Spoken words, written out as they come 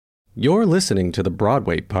You're listening to the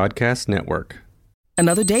Broadway Podcast Network.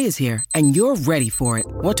 Another day is here, and you're ready for it.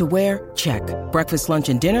 What to wear? Check. Breakfast, lunch,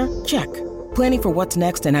 and dinner? Check. Planning for what's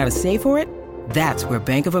next and how to save for it? That's where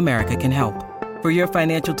Bank of America can help. For your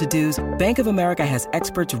financial to-dos, Bank of America has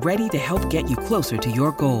experts ready to help get you closer to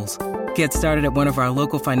your goals. Get started at one of our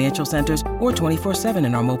local financial centers or 24/7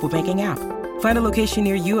 in our mobile banking app. Find a location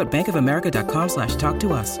near you at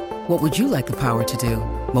bankofamerica.com/talktous. What would you like the power to do?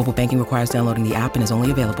 Mobile banking requires downloading the app and is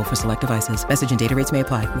only available for select devices. Message and data rates may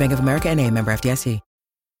apply. Bank of America N.A., member FDIC.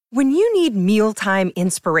 When you need mealtime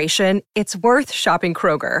inspiration, it's worth shopping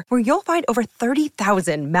Kroger, where you'll find over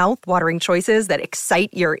 30,000 mouth-watering choices that excite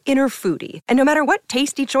your inner foodie. And no matter what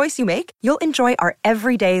tasty choice you make, you'll enjoy our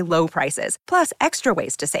everyday low prices, plus extra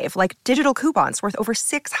ways to save, like digital coupons worth over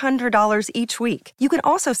 $600 each week. You can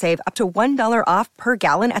also save up to $1 off per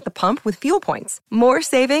gallon at the pump with fuel points. More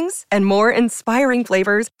savings and more inspiring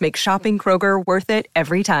flavors make shopping Kroger worth it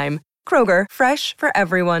every time. Kroger, fresh for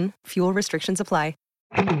everyone. Fuel restrictions apply.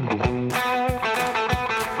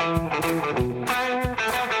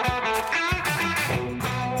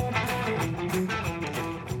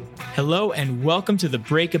 Hello and welcome to the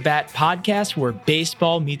Break a Bat podcast, where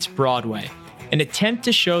baseball meets Broadway, an attempt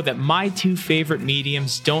to show that my two favorite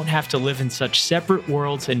mediums don't have to live in such separate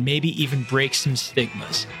worlds and maybe even break some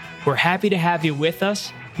stigmas. We're happy to have you with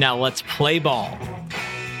us. Now let's play ball.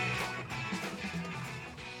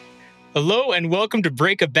 Hello and welcome to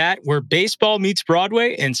Break a Bat, where baseball meets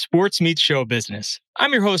Broadway and sports meets show business.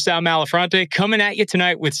 I'm your host, Al Malafronte, coming at you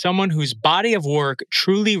tonight with someone whose body of work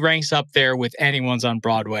truly ranks up there with anyone's on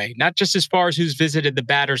Broadway, not just as far as who's visited the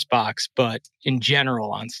batter's box, but in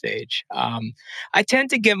general on stage. I tend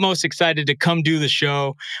to get most excited to come do the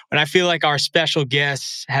show when I feel like our special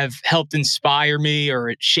guests have helped inspire me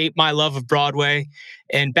or shape my love of Broadway.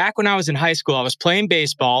 And back when I was in high school, I was playing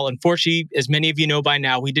baseball. Unfortunately, as many of you know by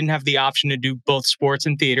now, we didn't have the option to do both sports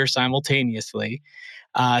and theater simultaneously.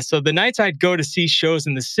 So the nights I'd go to see shows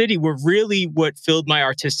in the city were really what filled my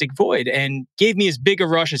artistic void and gave me as big a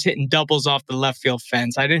rush as hitting doubles off the left field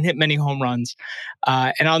fence. I didn't hit many home runs.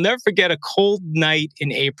 And I'll never forget a cold night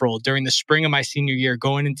in April during the spring of my senior year,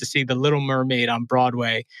 going in to see The Little Mermaid on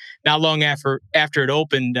Broadway, not long after it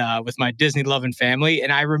opened with my Disney-loving family.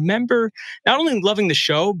 And I remember not only loving the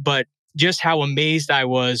show, but just how amazed I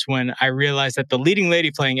was when I realized that the leading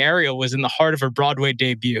lady playing Ariel was in the heart of her Broadway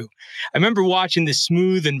debut. I remember watching this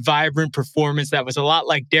smooth and vibrant performance that was a lot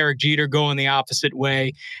like Derek Jeter going the opposite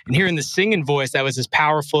way, and hearing the singing voice that was as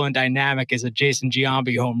powerful and dynamic as a Jason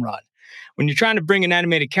Giambi home run. When you're trying to bring an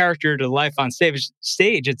animated character to life on stage,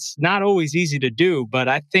 it's not always easy to do, but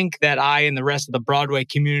I think that I and the rest of the Broadway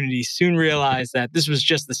community soon realized that this was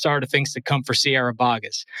just the start of things to come for Sierra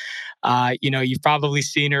Boggess. You've probably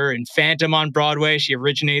seen her in Phantom on Broadway. She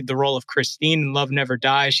originated the role of Christine in Love Never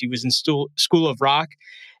Dies. She was in School of Rock.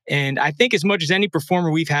 And I think as much as any performer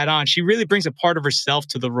we've had on, she really brings a part of herself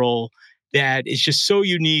to the role that is just so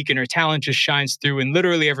unique, and her talent just shines through in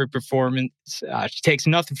literally every performance. She takes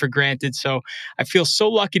nothing for granted. So I feel so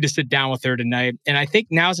lucky to sit down with her tonight. And I think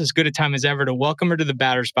now's as good a time as ever to welcome her to the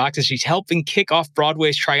batter's box, as she's helping kick off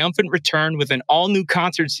Broadway's triumphant return with an all-new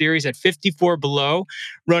concert series at 54 Below,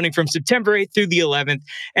 running from September 8th through the 11th.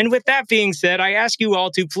 And with that being said, I ask you all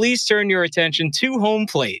to please turn your attention to home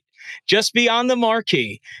plate, just beyond the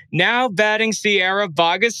marquee. Now batting Sierra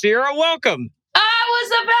Boggess. Sierra, welcome.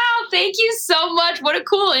 Was about. Thank you so much. What a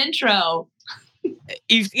cool intro.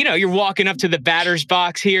 You're walking up to the batter's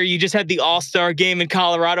box here. You just had the All-Star game in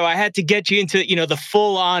Colorado. I had to get you into, the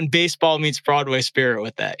full-on baseball meets Broadway spirit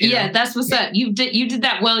with that. Yeah, that's what's up. You did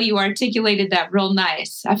that well. You articulated that real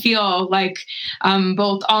nice. I feel like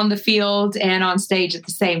both on the field and on stage at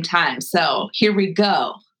the same time. So here we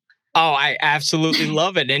go. Oh, I absolutely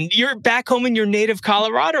love it. And you're back home in your native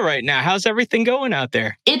Colorado right now. How's everything going out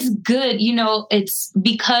there? It's good. It's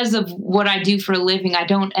because of what I do for a living. I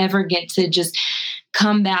don't ever get to just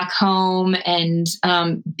come back home and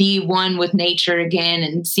be one with nature again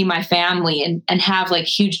and see my family and have like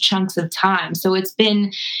huge chunks of time. So it's been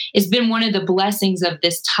one of the blessings of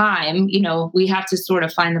this time. We have to sort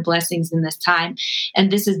of find the blessings in this time. And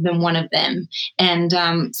this has been one of them. And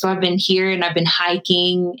so I've been here and I've been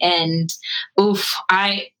hiking, and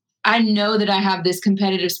I know that I have this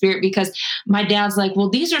competitive spirit because my dad's like, well,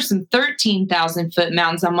 these are some 13,000 foot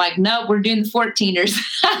mountains. I'm like, no, we're doing the 14ers.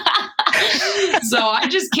 So I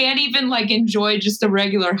just can't even enjoy just a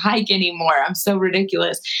regular hike anymore. I'm so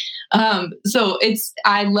ridiculous. So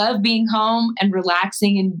I love being home and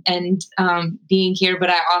relaxing and being here,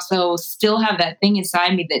 but I also still have that thing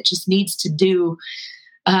inside me that just needs to do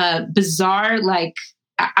bizarre,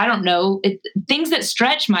 I don't know, things that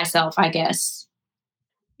stretch myself, I guess.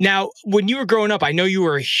 Now, when you were growing up, I know you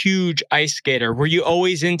were a huge ice skater. Were you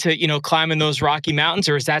always into, climbing those Rocky Mountains,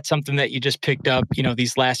 or is that something that you just picked up,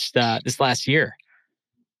 this last year?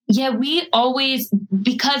 Yeah, we always,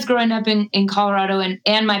 because growing up in Colorado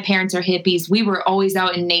and my parents are hippies, we were always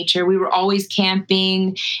out in nature. We were always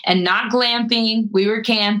camping and not glamping. We were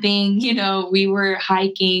camping, we were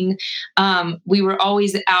hiking. We were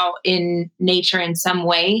always out in nature in some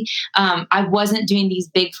way. I wasn't doing these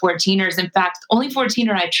big 14ers. In fact, the only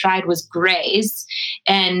 14er I tried was Gray's.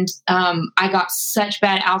 And I got such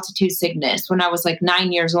bad altitude sickness when I was like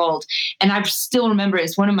 9 years old. And I still remember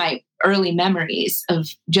it's one of my early memories of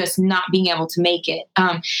just not being able to make it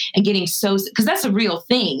and getting because that's a real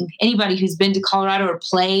thing. Anybody who's been to Colorado or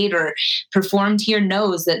played or performed here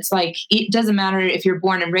knows that it's like, it doesn't matter if you're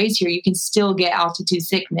born and raised here, you can still get altitude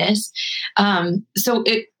sickness. So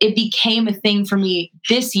it became a thing for me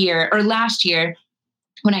this year or last year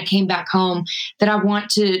when I came back home that I want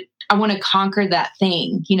to conquer that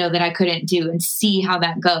thing, that I couldn't do and see how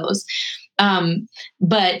that goes.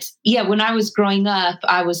 But yeah, when I was growing up,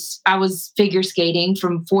 I was figure skating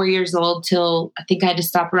from 4 years old till I think I had to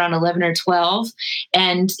stop around 11 or 12.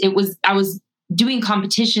 And I was doing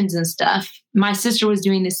competitions and stuff. My sister was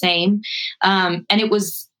doing the same. And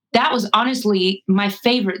that was honestly my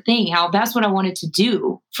favorite thing, Al. That's what I wanted to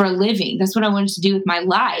do for a living. That's what I wanted to do with my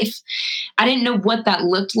life. I didn't know what that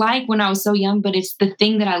looked like when I was so young, but it's the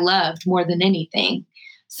thing that I loved more than anything.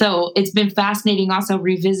 So it's been fascinating also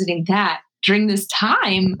revisiting that during this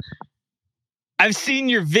time. I've seen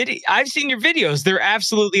your videos. They're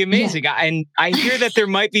absolutely amazing. Yeah. And I hear that there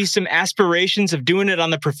might be some aspirations of doing it on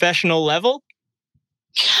the professional level.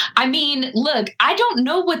 I mean, look, I don't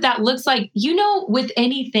know what that looks like. With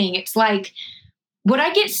anything, it's like what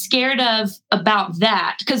I get scared of about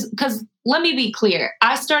that, because let me be clear.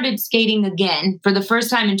 I started skating again for the first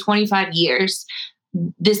time in 25 years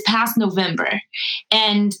this past November.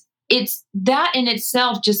 And it's that in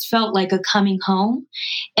itself just felt like a coming home.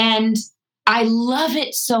 And I love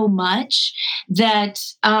it so much that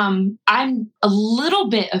I'm a little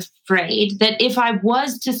bit afraid that if I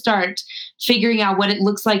was to start figuring out what it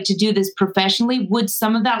looks like to do this professionally, would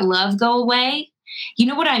some of that love go away? You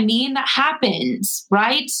know what I mean? That happens,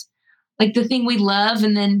 right? Like the thing we love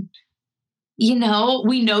and then, we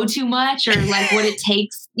know too much or like what it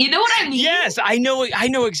takes. You know what I mean? Yes, I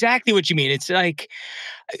know exactly what you mean. It's like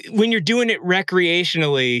when you're doing it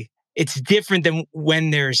recreationally, it's different than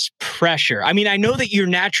when there's pressure. I mean, I know that you're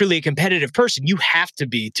naturally a competitive person. You have to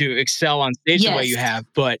be to excel on stage the way you have,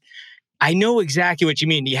 but I know exactly what you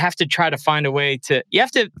mean. You have to try to find a way to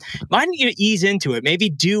ease into it.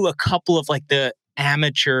 Maybe do a couple of like the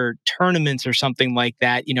amateur tournaments or something like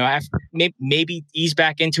that. Maybe ease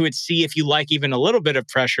back into it, see if you like even a little bit of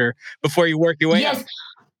pressure before you work your way up.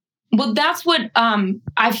 Well, that's what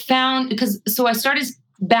I found so I started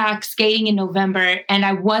back skating in November and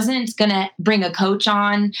I wasn't going to bring a coach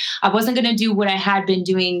on. I wasn't going to do what I had been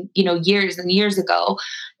doing, years and years ago.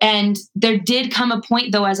 And there did come a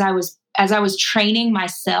point though, as I was training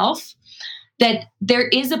myself, that there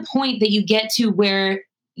is a point that you get to where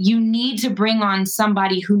you need to bring on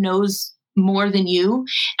somebody who knows more than you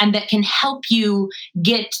and that can help you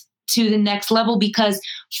get to the next level. Because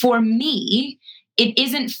for me, it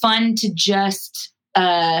isn't fun to just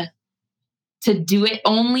to do it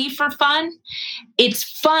only for fun. It's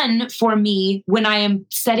fun for me when I am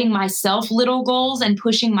setting myself little goals and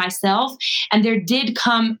pushing myself. And there did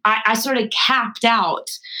come, I sort of capped out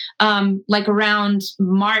like around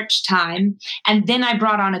March time. And then I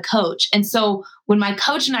brought on a coach. And so when my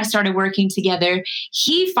coach and I started working together,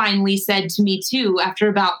 he finally said to me too, after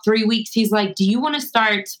about 3 weeks, he's like, do you want to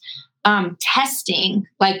start testing,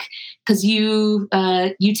 like, because you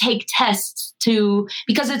take tests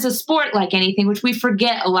because it's a sport like anything, which we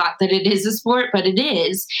forget a lot that it is a sport, but it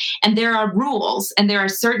is. And there are rules and there are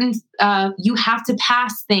certain, you have to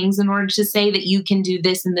pass things in order to say that you can do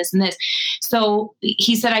this and this and this. So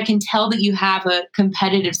he said, I can tell that you have a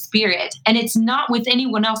competitive spirit and it's not with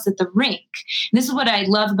anyone else at the rink. And this is what I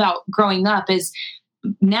love about growing up is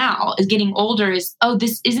getting older is,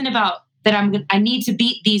 this isn't about that I need to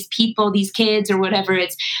beat these people, these kids or whatever.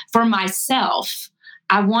 It's for myself.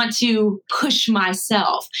 I want to push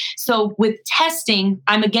myself. So with testing,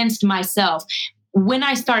 I'm against myself. When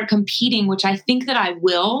I start competing, which I think that I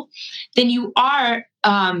will, then you are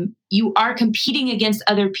competing against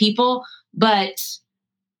other people, but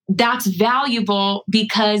that's valuable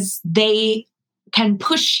because they can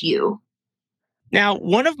push you. Now,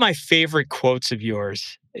 one of my favorite quotes of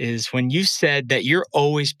yours is when you said that you're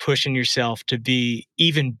always pushing yourself to be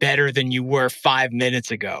even better than you were 5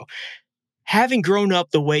 minutes ago. Having grown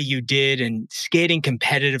up the way you did and skating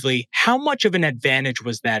competitively, how much of an advantage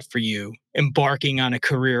was that for you embarking on a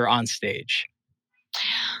career on stage?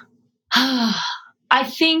 I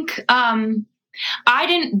think I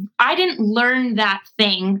didn't learn that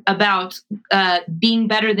thing about being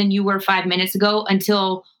better than you were 5 minutes ago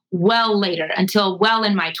until well later, until well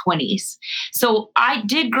in my 20s. So I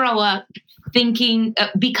did grow up thinking,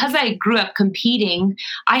 because I grew up competing,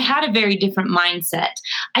 I had a very different mindset.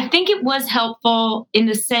 I think it was helpful in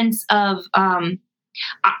the sense of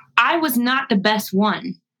I was not the best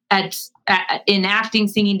one in acting,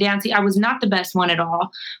 singing, dancing. I was not the best one at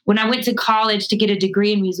all. When I went to college to get a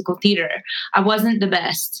degree in musical theater, I wasn't the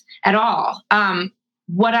best at all.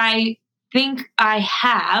 What I think I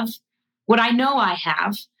have, what I know I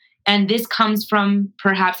have, and this comes from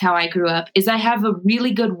perhaps how I grew up, is I have a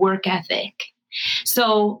really good work ethic.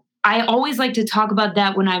 So I always like to talk about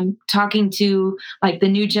that when I'm talking to like the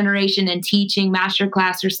new generation and teaching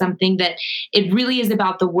masterclass or something, that it really is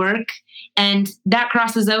about the work. And that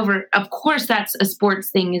crosses over. Of course, that's a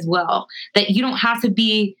sports thing as well, that you don't have to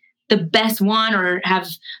be the best one or have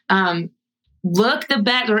look the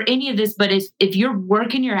best or any of this. But if you're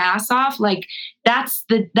working your ass off, like that's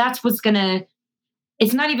what's going to,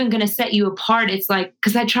 it's not even going to set you apart. It's like,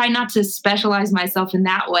 because I try not to specialize myself in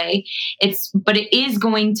that way. But it is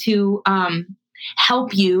going to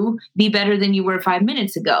help you be better than you were 5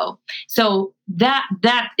 minutes ago. So that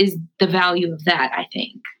is the value of that, I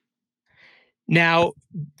think. Now,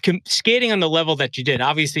 skating on the level that you did,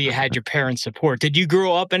 obviously you had your parents' support. Did you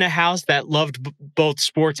grow up in a house that loved both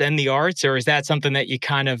sports and the arts, or is that something that you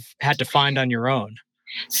kind of had to find on your own?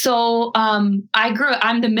 So I'm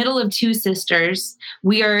the middle of two sisters.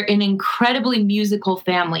 We are an incredibly musical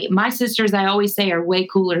family. My sisters, I always say, are way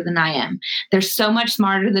cooler than I am. They're so much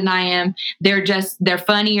smarter than I am. They're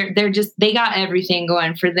funnier. They got everything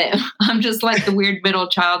going for them. I'm just like the weird middle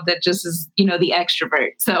child that just is, the extrovert.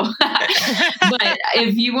 So, but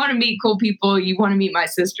if you want to meet cool people, you want to meet my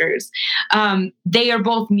sisters. They are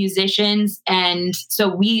both musicians. And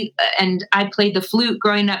so I played the flute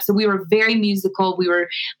growing up. So we were very musical. We were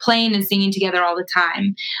playing and singing together all the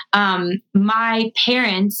time. My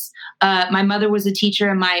parents, my mother was a teacher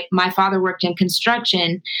and my father worked in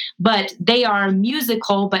construction, but they are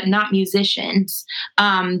musical, but not musicians.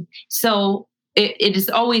 So it is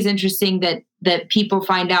always interesting that people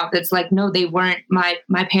find out that's like, no, they weren't. My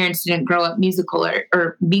parents didn't grow up musical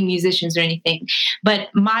or be musicians or anything. But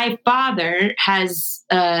my father has,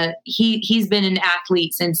 he's been an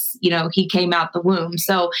athlete since, he came out the womb.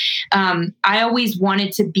 So I always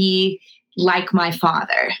wanted to be like my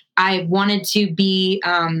father. I wanted to be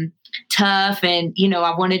tough and,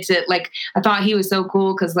 I wanted to, I thought he was so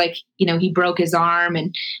cool because, he broke his arm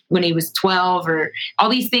and when he was 12 or all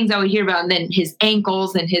these things I would hear about, and then his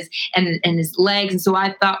ankles and his legs. And so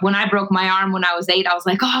I thought when I broke my arm when I was 8, I was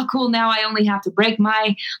like, oh, cool. Now I only have to break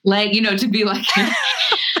my leg, to be like him.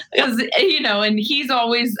 And he's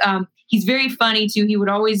always, he's very funny too. He would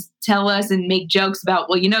always tell us and make jokes about,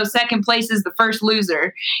 well, second place is the first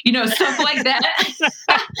loser, stuff like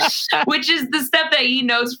that, which is the stuff that he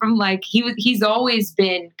knows from he's always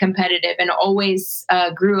been competitive and always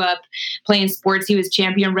grew up playing sports. He was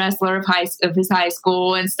champion wrestler of his high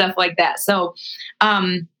school and stuff like that. So,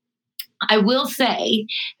 I will say,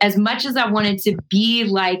 as much as I wanted to be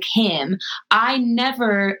like him, I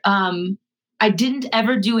didn't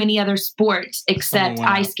ever do any other sports except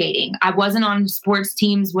ice skating. I wasn't on sports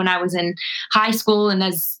teams when I was in high school. And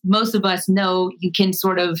as most of us know, you can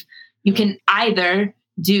either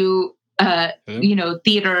do,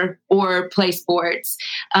 theater or play sports.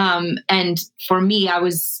 And for me, I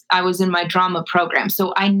was in my drama program.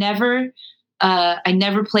 So I never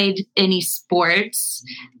played any sports.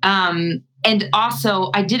 And also,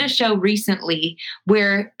 I did a show recently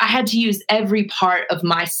where I had to use every part of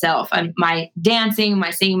myself, my dancing, my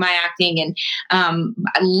singing, my acting, and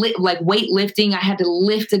weightlifting. I had to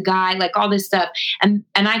lift a guy, all this stuff. And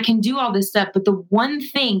I can do all this stuff. But the one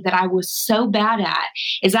thing that I was so bad at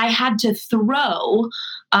is I had to throw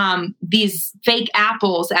these fake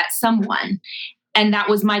apples at someone. And that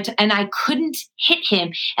was and I couldn't hit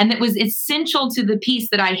him. And it was essential to the piece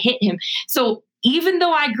that I hit him. So even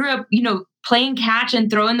though I grew up, playing catch and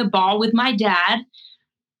throwing the ball with my dad,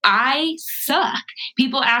 I suck.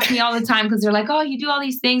 People ask me all the time because they're like, oh, you do all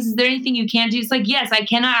these things. Is there anything you can't do? It's like, yes, I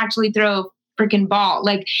cannot actually throw a freaking ball.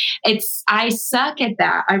 I suck at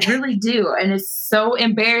that. I really do. And it's so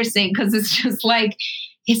embarrassing because it's just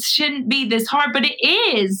it shouldn't be this hard, but it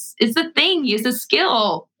is. It's a thing. It's a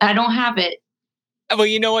skill. I don't have it. Well,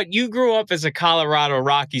 you know what? You grew up as a Colorado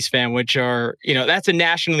Rockies fan, which are, that's a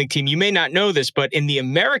National League team. You may not know this, but in the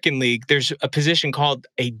American League, there's a position called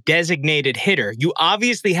a designated hitter. You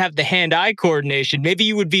obviously have the hand-eye coordination. Maybe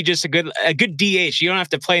you would be just a good DH. You don't have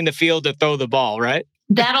to play in the field to throw the ball, right?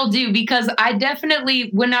 That'll do, because I definitely,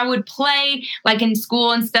 when I would play like in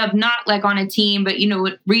school and stuff, not like on a team, but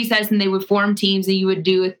with recess, and they would form teams and you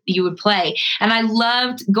would play. And I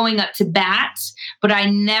loved going up to bat, but I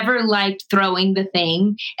never liked throwing the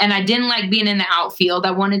thing. And I didn't like being in the outfield.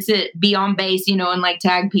 I wanted to be on base, and like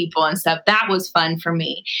tag people and stuff. That was fun for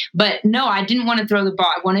me. But no, I didn't want to throw the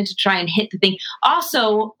ball. I wanted to try and hit the thing.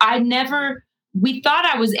 Also, we thought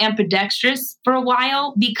I was ambidextrous for a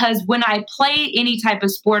while, because when I play any type of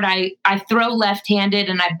sport, I throw left-handed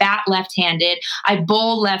and I bat left-handed. I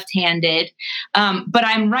bowl left-handed, but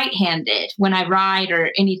I'm right-handed when I ride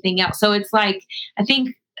or anything else. So it's like, I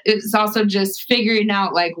think it's also just figuring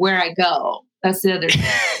out like where I go. That's the other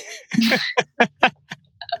thing.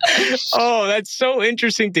 Oh, that's so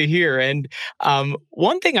interesting to hear. And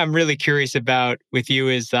one thing I'm really curious about with you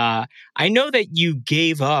is I know that you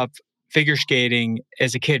gave up figure skating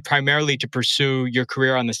as a kid, primarily to pursue your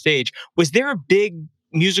career on the stage. Was there a big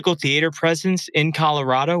musical theater presence in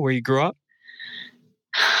Colorado where you grew up?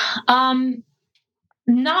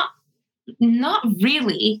 Not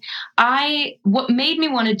really. What made me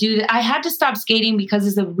want to do that, I had to stop skating because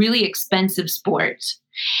it's a really expensive sport.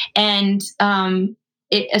 And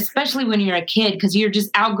especially when you're a kid, because you're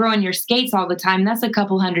just outgrowing your skates all the time. That's a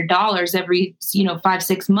couple $100 every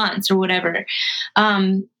 5-6 months or whatever.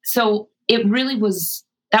 So it really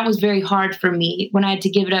that was very hard for me when I had to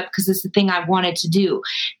give it up, because it's the thing I wanted to do.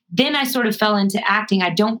 Then I sort of fell into acting. I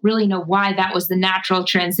don't really know why that was the natural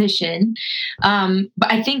transition.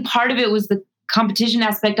 But I think part of it was the competition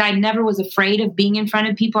aspect. I never was afraid of being in front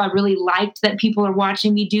of people. I really liked that people are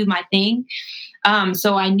watching me do my thing.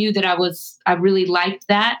 So I knew that I really liked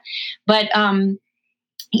that. But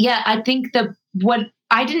I think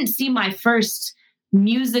I didn't see my first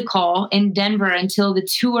musical in Denver until the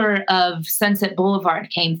tour of Sunset Boulevard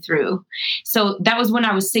came through. So that was when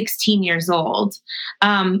I was 16 years old.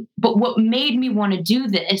 But what made me want to do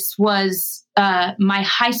this was my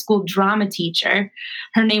high school drama teacher.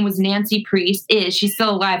 Her name was Nancy Priest. She's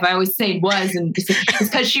still alive. I always say was, and it's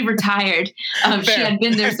because she retired. She had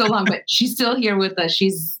been there so long, but she's still here with us.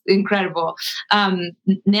 She's incredible.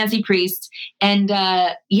 Nancy Priest. And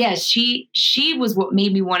she was what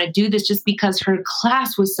made me want to do this, just because her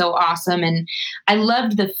class was so awesome. And I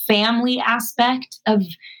loved the family aspect of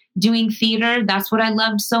doing theater. That's what I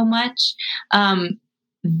loved so much.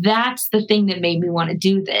 That's the thing that made me want to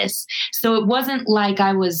do this. So it wasn't like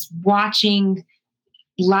I was watching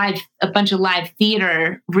a bunch of live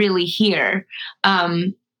theater really here.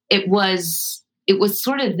 It was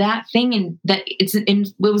sort of that thing, and that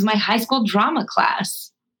it was my high school drama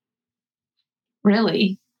class.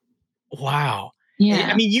 Really. Wow. Yeah.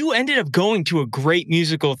 I mean, you ended up going to a great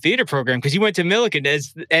musical theater program, because you went to Millikin,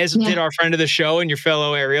 as did our friend of the show and your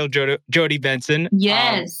fellow Ariel, Jody Benson.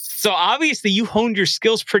 Yes. So obviously you honed your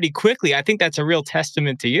skills pretty quickly. I think that's a real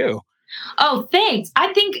testament to you. Oh, thanks.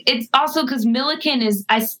 I think it's also because Millikin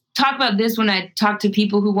I talk about this when I talk to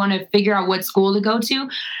people who want to figure out what school to go to.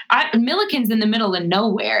 Millikin's in the middle of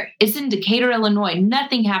nowhere. It's in Decatur, Illinois.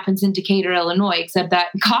 Nothing happens in Decatur, Illinois, except that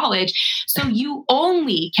college. So you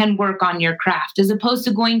only can work on your craft, as opposed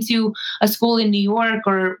to going to a school in New York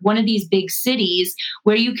or one of these big cities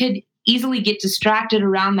where you could easily get distracted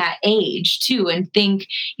around that age too, and think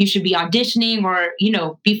you should be auditioning or,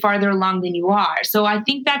 be farther along than you are. So I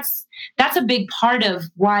think that's a big part of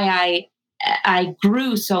why I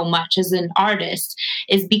grew so much as an artist,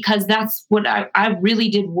 is because that's what I really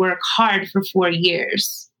did work hard for 4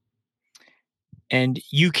 years. And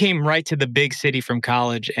you came right to the big city from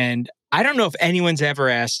college. And I don't know if anyone's ever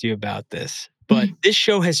asked you about this, but this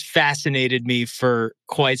show has fascinated me for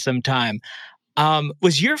quite some time.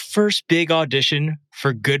 Was your first big audition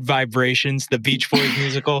for Good Vibrations, the Beach Boys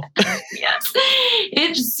musical? Yes,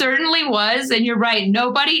 it certainly was. And you're right.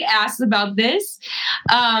 Nobody asked about this.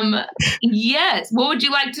 Yes. What would you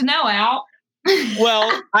like to know, Al?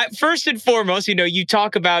 Well, first and foremost, you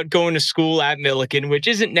talk about going to school at Millikin, which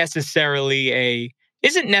isn't necessarily a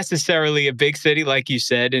big city, like you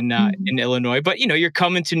said, in Illinois. But, you're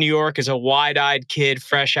coming to New York as a wide-eyed kid,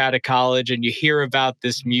 fresh out of college, and you hear about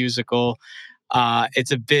this musical.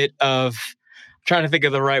 It's a bit of trying to think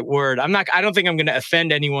of the right word. I don't think I'm going to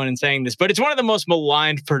offend anyone in saying this, but it's one of the most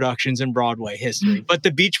maligned productions in Broadway history. But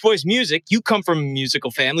the Beach Boys music, you come from a musical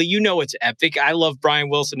family, you know it's epic. I love Brian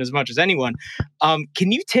Wilson as much as anyone.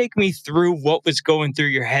 Can you take me through what was going through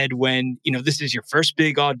your head when, this is your first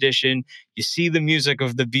big audition, you see the music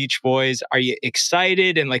of the Beach Boys? Are you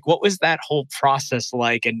excited? And what was that whole process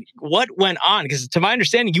like? And what went on? Because to my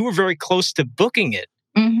understanding, you were very close to booking it.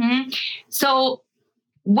 Mm-hmm. So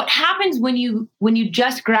what happens when you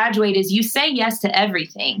just graduate is you say yes to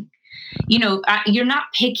everything. You're not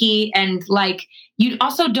picky, and you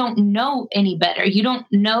also don't know any better. You don't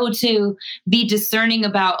know to be discerning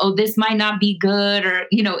about, oh, this might not be good, or,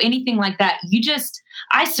 anything like that.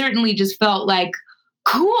 I certainly just felt like,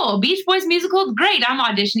 cool, Beach Boys musical, great, I'm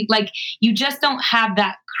auditioning. You just don't have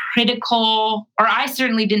that critical, or I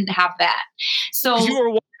certainly didn't have that. So you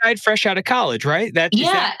were fresh out of college, right?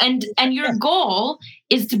 And your goal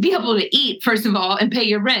is to be able to eat, first of all, and pay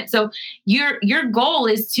your rent. So your goal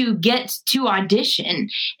is to get to audition.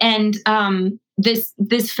 And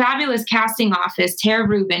this fabulous casting office, Tara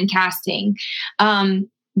Rubin Casting,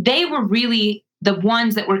 they were really the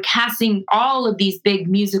ones that were casting all of these big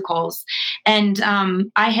musicals. And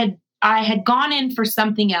I had gone in for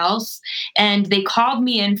something else, and they called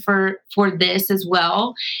me in for this as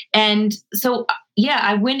well. And so,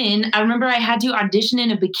 I went in. I remember I had to audition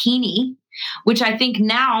in a bikini, which I think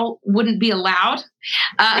now wouldn't be allowed.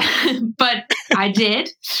 But I did.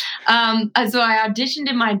 So I auditioned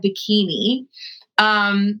in my bikini.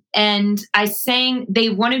 And I sang, they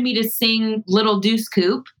wanted me to sing Little Deuce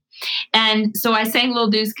Coupe. And so I sang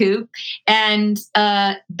Little Deuce Coupe, and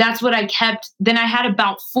that's what I kept. Then I had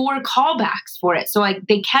about 4 callbacks for it. So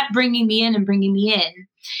they kept bringing me in.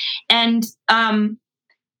 And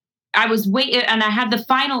I was waiting, and I had the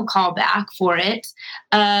final callback for it.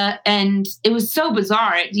 And it was so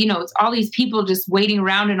bizarre. It's all these people just waiting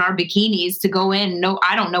around in our bikinis to go in. No,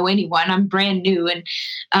 I don't know anyone. I'm brand new.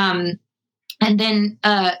 And then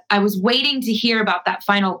I was waiting to hear about that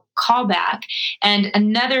final callback, and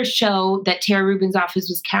another show that Tara Rubin's office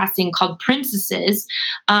was casting called Princesses.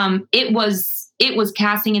 It was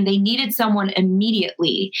casting, and they needed someone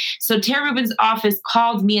immediately. So Tara Rubin's office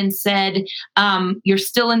called me and said, you're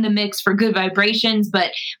still in the mix for Good Vibrations,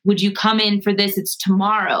 but would you come in for this? It's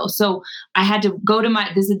tomorrow. So I had to go to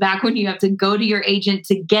this is back when you have to go to your agent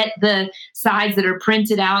to get the sides that are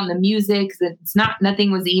printed out and the music.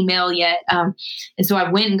 Nothing was email yet. And so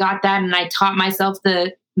I went and got that, and I taught myself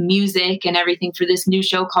the music and everything for this new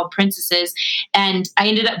show called Princesses. And I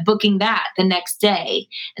ended up booking that the next day.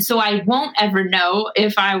 So I won't ever know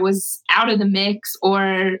if I was out of the mix,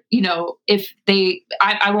 or, if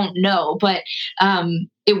I won't know, but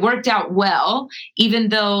it worked out well, even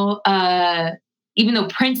though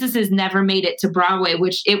Princesses never made it to Broadway,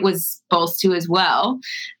 which it was supposed to as well.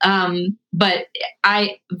 But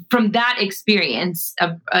from that experience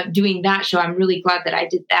of doing that show, I'm really glad that I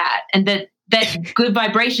did that, and that Good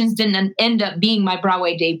Vibrations didn't end up being my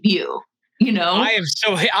Broadway debut. I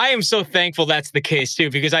am so thankful that's the case too,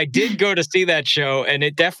 because I did go to see that show, and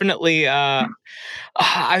it definitely, I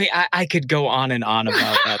could go on and on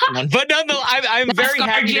about that one, but nonetheless, I'm very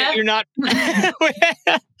happy that you're not.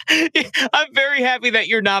 I'm very happy that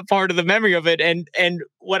you're not part of the memory of it. And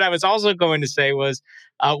what I was also going to say was,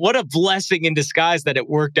 what a blessing in disguise that it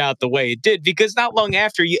worked out the way it did, because not long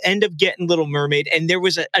after you end up getting Little Mermaid, and there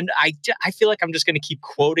was I feel like I'm just going to keep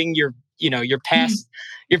quoting your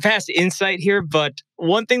past insight here. But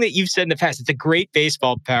one thing that you've said in the past, it's a great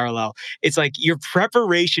baseball parallel. It's like your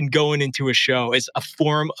preparation going into a show is a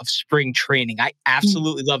form of spring training. I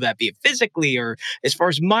absolutely love that, be it physically or as far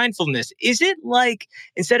as mindfulness. Is it like,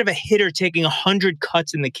 instead of a hitter taking 100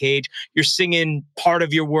 cuts in the cage, you're singing part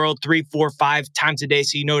of your world 3, 4, 5 times a day,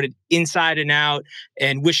 so you know it inside and out,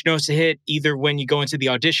 and which notes to hit either when you go into the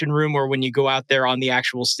audition room or when you go out there on the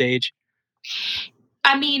actual stage?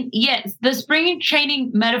 I mean, yes, the spring training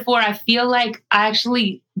metaphor, I feel like I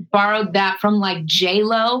actually borrowed that from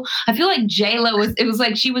J-Lo. I feel like J-Lo was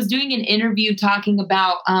like she was doing an interview talking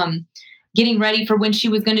about getting ready for when she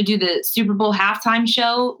was going to do the Super Bowl halftime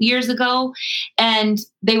show years ago. And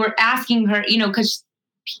they were asking her, because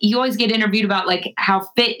you always get interviewed about how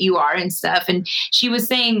fit you are and stuff. And she was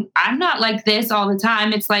saying, I'm not like this all the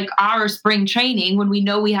time. It's like our spring training when we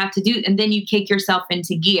know we have to do, and then you kick yourself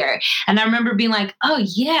into gear. And I remember being like, oh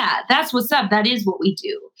yeah, that's what's up. That is what we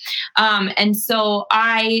do. And so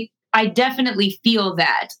I definitely feel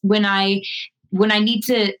that when I need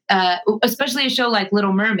to, especially a show like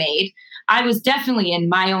Little Mermaid, I was definitely in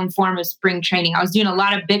my own form of spring training. I was doing a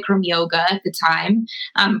lot of Bikram yoga at the time,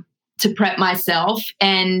 to prep myself.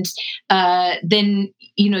 And then,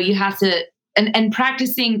 you have to and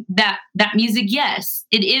practicing that music, yes,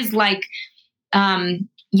 it is like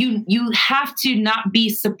you have to not be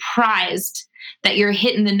surprised that you're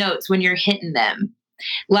hitting the notes when you're hitting them.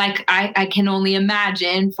 Like I can only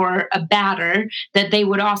imagine for a batter that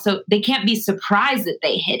they can't be surprised that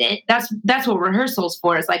they hit it. That's what rehearsal's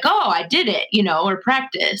for. It's like, oh, I did it, or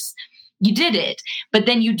practice. You did it, but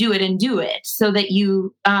then you do it and do it so that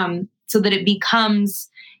so that it becomes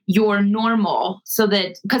your normal, so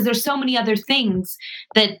that, because there's so many other things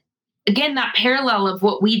that, again, that parallel of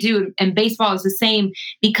what we do and baseball is the same,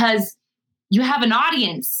 because you have an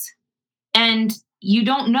audience and you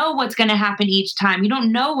don't know what's going to happen each time. You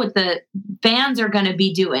don't know what the fans are going to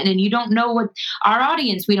be doing, and you don't know what our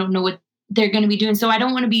audience, we don't know what they're going to be doing. So I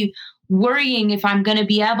don't want to be worrying if I'm going to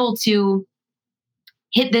be able to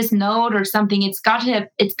hit this note or something. It's got to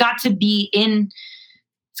be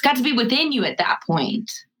within you at that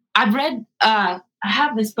point. I've read, I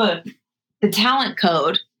have this book, The Talent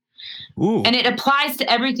Code. Ooh. And it applies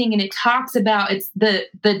to everything. And it talks about, the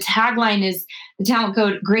tagline is The Talent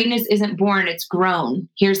Code: greatness isn't born, it's grown.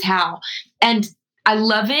 Here's how. And I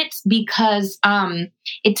love it because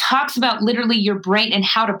it talks about literally your brain and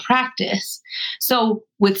how to practice. So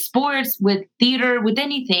with sports, with theater, with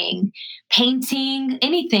anything, painting,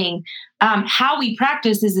 anything, how we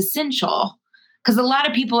practice is essential. Because a lot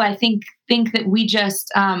of people, I think that we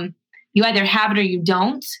just, you either have it or you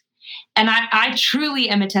don't. And I truly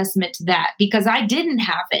am a testament to that, because I didn't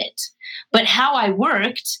have it. But how I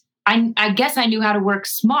worked, I guess I knew how to work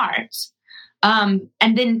smart. And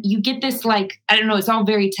then you get this, like, I don't know, it's all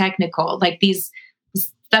very technical, like these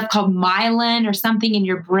stuff called myelin or something in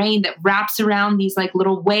your brain that wraps around these like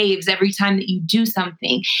little waves every time that you do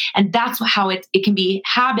something. And that's how it can be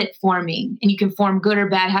habit forming, and you can form good or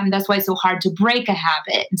bad habit. That's why it's so hard to break a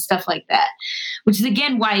habit and stuff like that, which is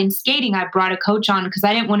again why in skating I brought a coach on, because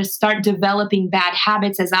I didn't want to start developing bad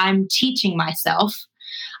habits as I'm teaching myself.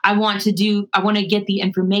 I want to get the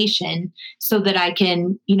information so that I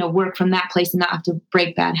can, work from that place and not have to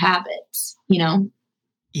break bad habits,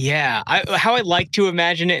 Yeah. How I like to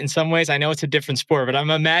imagine it in some ways, I know it's a different sport, but I'm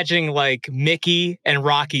imagining like Mickey and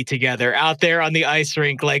Rocky together out there on the ice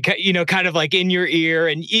rink, like, kind of like in your ear,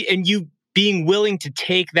 and you being willing to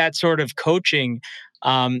take that sort of coaching.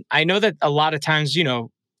 I know that a lot of times,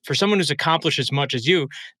 for someone who's accomplished as much as you,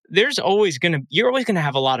 you're always going to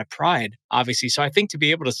have a lot of pride, obviously. So I think to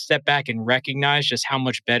be able to step back and recognize just how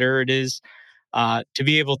much better it is, to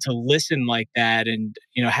be able to listen like that and,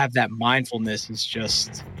 have that mindfulness is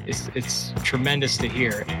just, it's tremendous to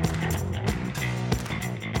hear.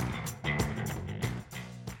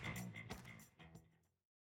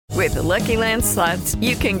 With the Lucky Land Slots,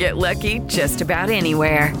 you can get lucky just about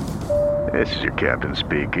anywhere. This is your captain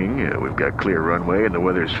speaking. We've got clear runway and the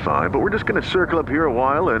weather's fine, but we're just going to circle up here a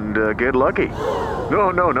while and get lucky.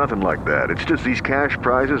 No, nothing like that. It's just these cash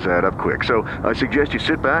prizes add up quick. So I suggest you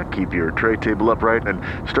sit back, keep your tray table upright, and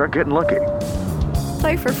start getting lucky.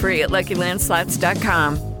 Play for free at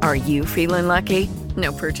LuckyLandSlots.com. Are you feeling lucky?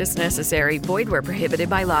 No purchase necessary. Void where prohibited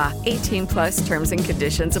by law. 18+ terms and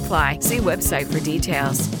conditions apply. See website for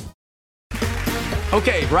details.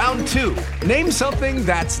 Okay, round two. Name something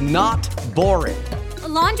that's not boring. A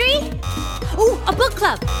laundry? Ooh, a book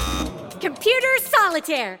club. Computer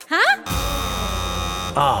solitaire, huh?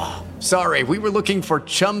 Ah, sorry, we were looking for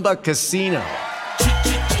Chumba Casino.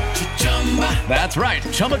 That's right,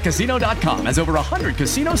 ChumbaCasino.com has over 100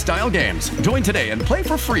 casino-style games. Join today and play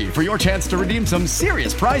for free for your chance to redeem some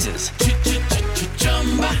serious prizes.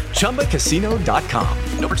 ChumbaCasino.com.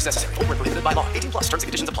 No purchase necessary. Void where prohibited by law. 18+ terms and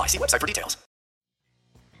conditions apply. See website for details.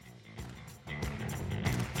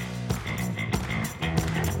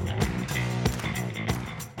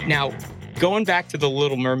 Now, going back to The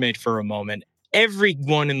Little Mermaid for a moment,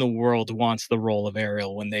 everyone in the world wants the role of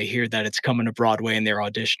Ariel when they hear that it's coming to Broadway and they're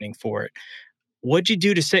auditioning for it. What'd you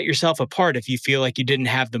do to set yourself apart if you feel like you didn't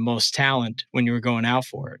have the most talent when you were going out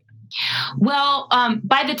for it? Well,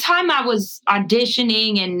 by the time I was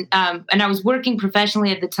auditioning and I was working professionally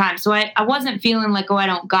at the time, so I wasn't feeling like, oh, I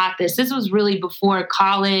don't got this. This was really before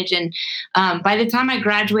college. And by the time I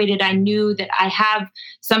graduated, I knew that I have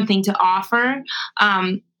something to offer.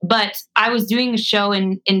 But I was doing a show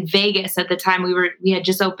in Vegas at the time. We had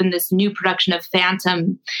just opened this new production of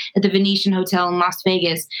Phantom at the Venetian Hotel in Las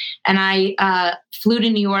Vegas. And I flew to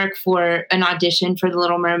New York for an audition for The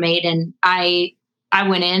Little Mermaid. And I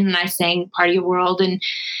went in and I sang Part of Your World, and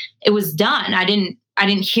it was done. I didn't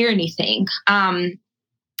hear anything. And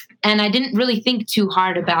I didn't really think too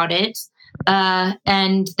hard about it.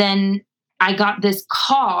 And then I got this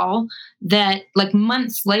call that like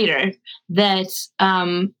months later that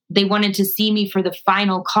they wanted to see me for the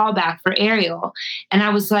final callback for Ariel. And I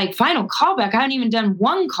was like, final callback? I hadn't even done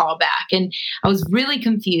one callback. And I was really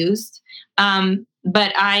confused.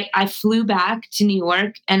 But I flew back to New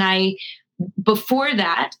York, and before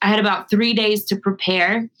that, I had about 3 days to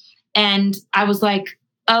prepare. And I was like,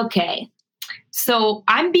 okay, so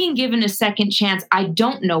I'm being given a second chance. I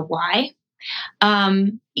don't know why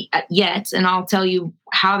yet, and I'll tell you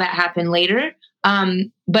how that happened later.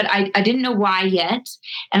 But I didn't know why yet.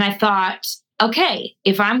 And I thought, okay,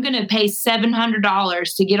 if I'm going to pay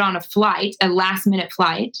 $700 to get on a last minute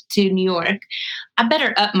flight to New York, I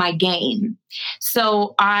better up my game.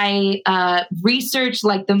 So I researched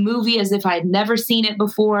like the movie as if I'd never seen it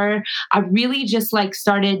before. I really just like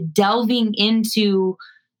started delving into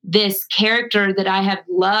this character that I have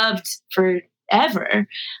loved forever.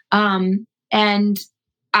 And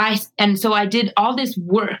so I did all this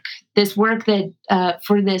work that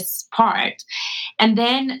for this part. And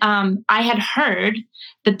then I had heard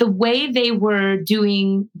that the way they were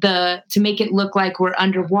doing to make it look like we're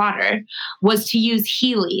underwater was to use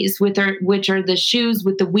Heelys, which are the shoes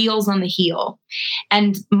with the wheels on the heel.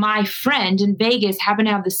 And my friend in Vegas happened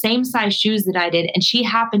to have the same size shoes that I did, and she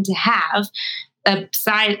happened to have a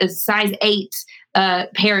size 8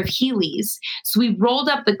 pair of Heelys. So we rolled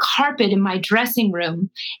up the carpet in my dressing room,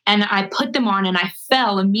 and I put them on, and I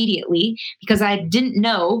fell immediately because I didn't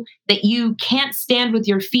know that you can't stand with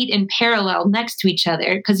your feet in parallel next to each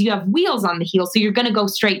other because you have wheels on the heel. So you're going to go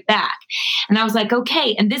straight back. And I was like,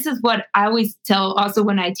 okay. And this is what I always tell also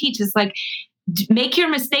when I teach, is like, make your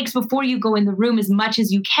mistakes before you go in the room as much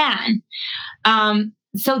as you can.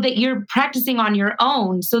 So that you're practicing on your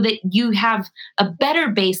own, so that you have a better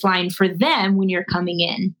baseline for them when you're coming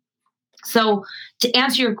in. So to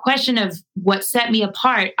answer your question of what set me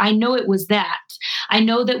apart, I know it was that. I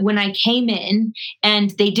know that when I came in and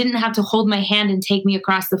they didn't have to hold my hand and take me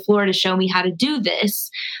across the floor to show me how to do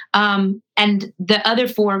this, and the other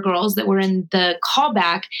 4 girls that were in the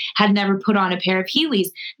callback had never put on a pair of Heelys.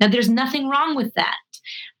 Now, there's nothing wrong with that.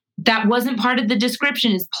 That wasn't part of the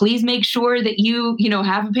description, is please make sure that you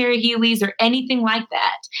have a pair of Heelys or anything like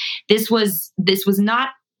that. This was not,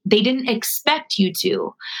 they didn't expect you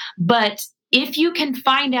to. But if you can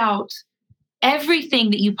find out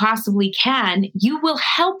everything that you possibly can, you will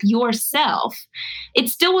help yourself. It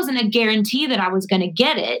still wasn't a guarantee that I was going to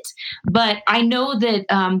get it. But I know that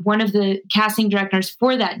one of the casting directors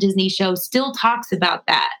for that Disney show still talks about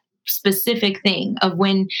that specific thing of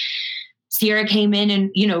when Sierra came in and,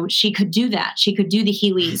 she could do that. She could do the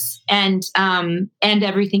Heelys and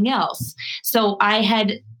everything else. So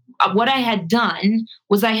what I had done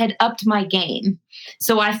was I had upped my game.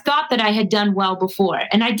 So I thought that I had done well before,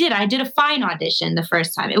 and I did a fine audition the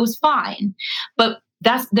first time. It was fine, but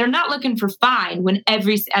they're not looking for fine when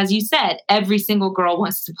as you said, every single girl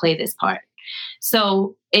wants to play this part.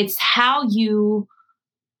 So it's how you,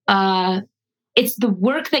 it's the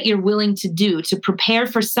work that you're willing to do to prepare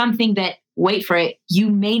for something that, wait for it, you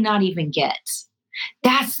may not even get.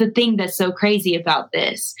 That's the thing that's so crazy about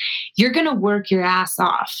this. You're going to work your ass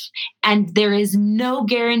off, and there is no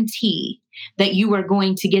guarantee that you are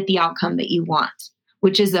going to get the outcome that you want,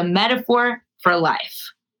 which is a metaphor for life.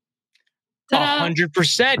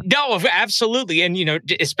 100%. No, absolutely. And,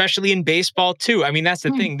 especially in baseball too. I mean, that's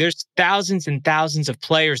the thing. There's thousands and thousands of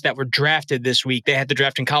players that were drafted this week. They had the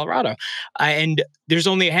draft in Colorado. And there's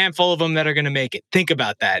only a handful of them that are going to make it. Think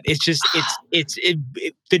about that. It's just,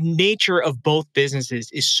 the nature of both businesses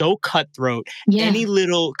is so cutthroat. Yeah. Any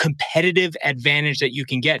little competitive advantage that you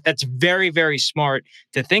can get, that's very, very smart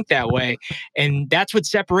to think that way. And that's what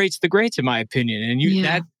separates the greats, in my opinion. And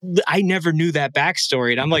I never knew that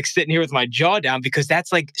backstory. And I'm like sitting here with my jaw down because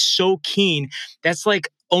that's like so keen. That's like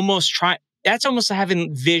that's almost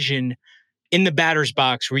having vision in the batter's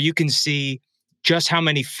box where you can see just how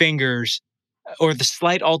many fingers or the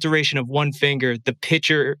slight alteration of one finger the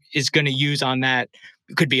pitcher is going to use on that.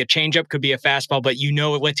 It could be a changeup, could be a fastball, but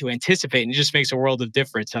what to anticipate. And it just makes a world of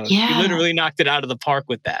difference. So you literally knocked it out of the park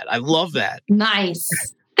with that. I love that. Nice.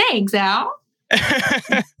 Thanks, Al.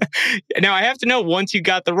 Now, I have to know, once you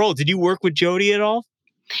got the role, did you work with Jodie at all?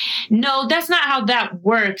 No, that's not how that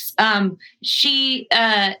works. But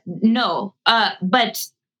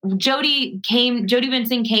Jodie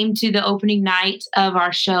Benson came to the opening night of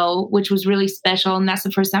our show, which was really special. And that's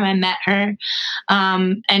the first time I met her.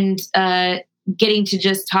 Getting to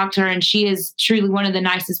just talk to her. And she is truly one of the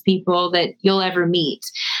nicest people that you'll ever meet.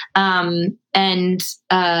 That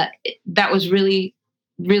was really,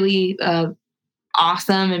 really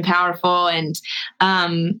awesome and powerful. And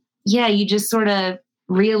you just sort of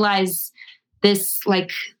realize this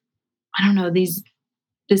like, I don't know, this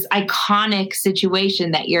iconic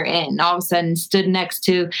situation that you're in. All of a sudden stood next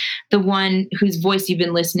to the one whose voice you've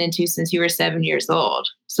been listening to since you were 7 years old.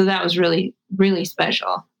 So that was really, really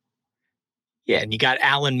special. Yeah, and you got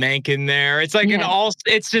Alan Menken there. It's like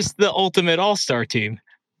it's just the ultimate all-star team.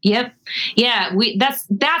 Yep. Yeah,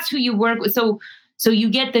 that's who you work with. So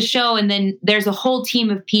you get the show, and then there's a whole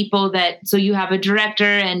team of people so you have a director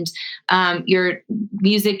and your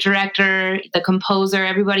music director, the composer,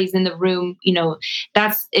 everybody's in the room. You know,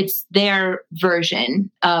 it's their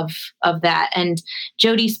version of that. And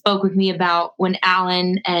Jody spoke with me about when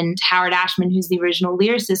Alan and Howard Ashman, who's the original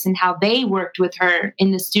lyricist, and how they worked with her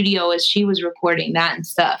in the studio as she was recording that and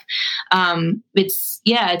stuff. It's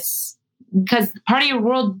because Part of Your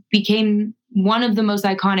World became one of the most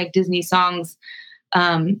iconic Disney songs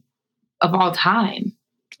of all time.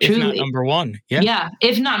 Truly. If not number one. Yeah. Yeah.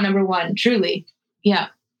 If not number one, truly. Yeah.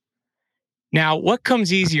 Now, what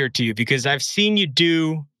comes easier to you? Because I've seen you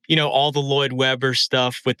do, all the Lloyd Webber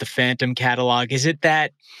stuff with the Phantom catalog. Is it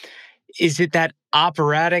that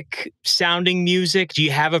operatic sounding music? Do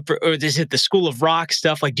you have or is it the School of Rock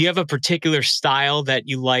stuff? Like, do you have a particular style that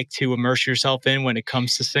you like to immerse yourself in when it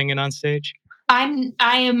comes to singing on stage? I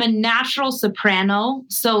am a natural soprano,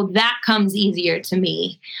 so that comes easier to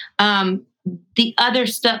me. The other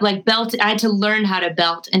stuff like belt, I had to learn how to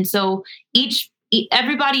belt. And so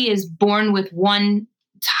everybody is born with one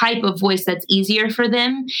type of voice that's easier for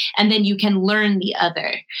them. And then you can learn the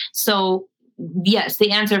other. So yes,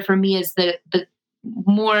 the answer for me is the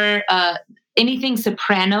more, anything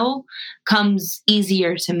soprano comes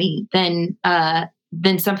easier to me than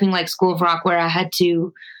something like School of Rock, where I had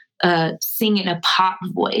to sing in a pop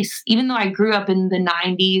voice. Even though I grew up in the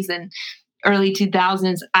 90s and early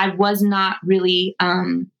 2000s, I was not really,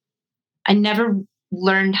 I never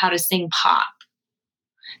learned how to sing pop.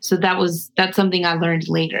 So that's something I learned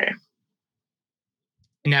later.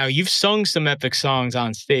 Now, you've sung some epic songs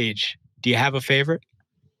on stage. Do you have a favorite?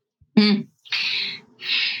 I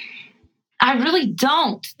really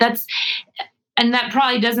don't. And that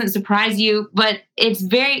probably doesn't surprise you, but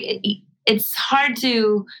it's hard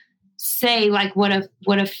to say like what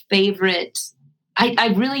a favorite.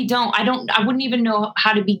 I really don't. I wouldn't even know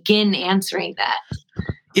how to begin answering that.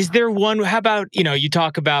 Is there one? How about, you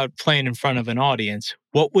talk about playing in front of an audience.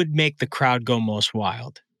 What would make the crowd go most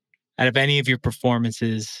wild out of any of your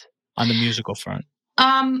performances on the musical front?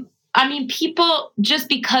 I mean, people, just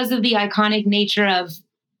because of the iconic nature of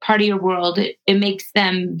Part of Your World, it makes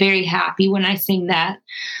them very happy when I sing that.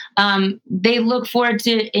 They look forward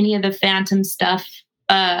to any of the Phantom stuff.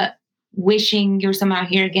 Wishing You're Somehow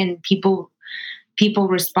Here Again, people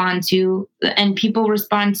respond to, and people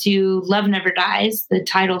respond to Love Never Dies, the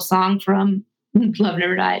title song from Love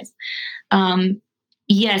Never Dies.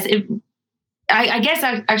 Yes, I guess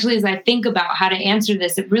actually, as I think about how to answer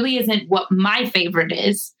this, it really isn't what my favorite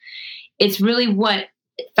is. It's really what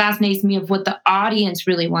fascinates me of what the audience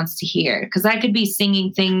really wants to hear. Because I could be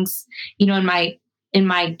singing things, in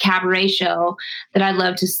my cabaret show that I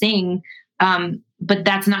love to sing, but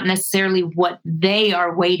that's not necessarily what they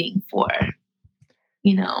are waiting for.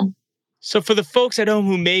 So for the folks at home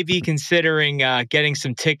who may be considering getting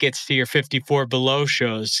some tickets to your 54 Below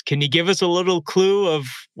shows, can you give us a little clue of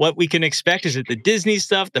what we can expect? Is it the Disney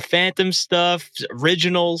stuff, the Phantom stuff,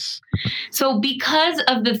 originals? So because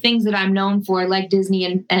of the things that I'm known for, like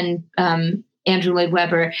Disney and Andrew Lloyd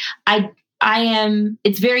Webber,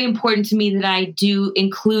 it's very important to me that I do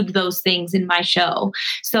include those things in my show.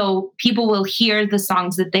 So people will hear the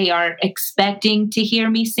songs that they are expecting to hear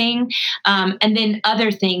me sing. And then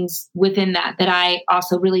other things within that I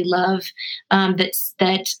also really love,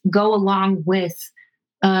 that go along with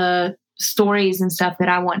stories and stuff that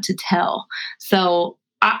I want to tell. So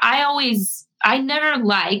I never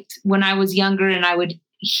liked when I was younger and I would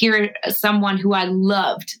hear someone who I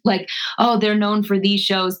loved, like, oh, they're known for these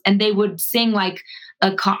shows, and they would sing like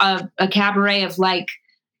a cabaret of like,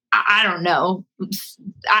 I don't know,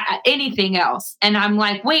 anything else. And I'm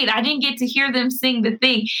like, wait, I didn't get to hear them sing the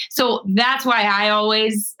thing. So that's why I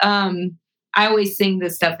always sing the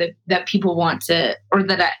stuff that people want to, or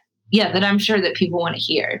that I'm sure that people want to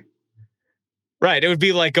hear. Right. It would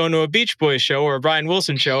be like going to a Beach Boys show or a Brian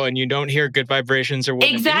Wilson show and you don't hear Good Vibrations or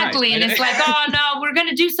Wouldn't Exactly. It Be Nice. And it's like, oh, no, we're going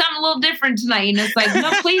to do something a little different tonight. And it's like, no,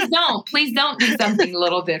 please don't. Please don't do something a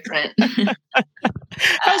little different.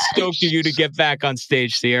 How stoked are you to get back on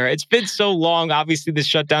stage, Ciara? It's been so long. Obviously, the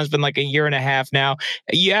shutdown's been like a year and a half now.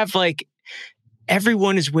 You have like,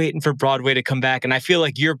 everyone is waiting for Broadway to come back. And I feel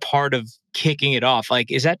like you're part of kicking it off.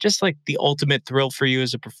 Like, is that just like the ultimate thrill for you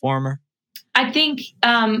as a performer? I think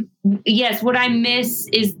yes, what I miss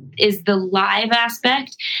is the live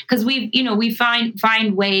aspect, because we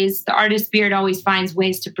find ways. The artist spirit always finds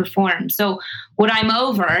ways to perform. So what I'm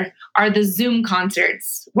over are the Zoom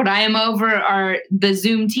concerts. What I am over are the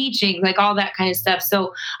Zoom teaching, like all that kind of stuff.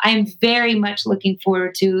 So I'm very much looking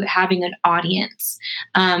forward to having an audience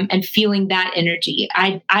and feeling that energy.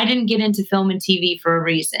 I didn't get into film and TV for a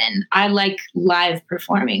reason. I like live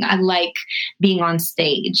performing. I like being on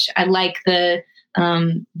stage. I like that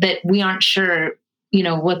we aren't sure,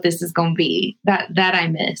 what this is going to be. That I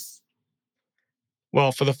miss.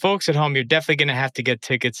 Well, for the folks at home, you're definitely going to have to get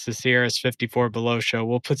tickets to Sierra's 54 Below show.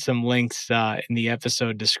 We'll put some links in the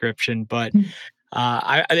episode description. But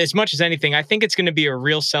as much as anything, I think it's going to be a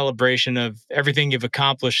real celebration of everything you've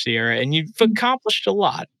accomplished, Sierra. And you've accomplished a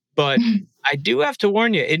lot. But I do have to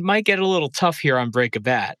warn you, it might get a little tough here on Break a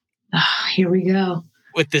Bat. Oh, here we go.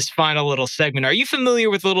 With this final little segment. Are you familiar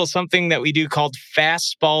with something that we do called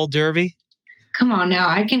Fastball Derby? Come on now.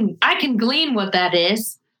 I can glean what that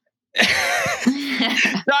is. So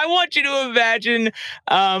I want you to imagine,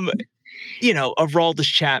 Aroldis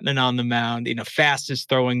Chapman on the mound, fastest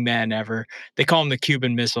throwing man ever. They call him the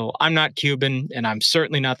Cuban Missile. I'm not Cuban, and I'm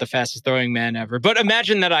certainly not the fastest throwing man ever. But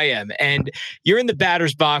imagine that I am. And you're in the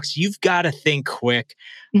batter's box. You've got to think quick.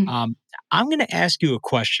 I'm going to ask you a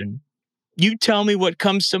question. You tell me what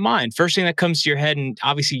comes to mind. First thing that comes to your head, and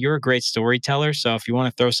obviously you're a great storyteller, so if you want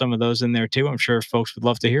to throw some of those in there too, I'm sure folks would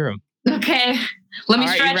love to hear them. Okay. Let me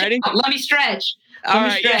stretch. You ready? Let me stretch. All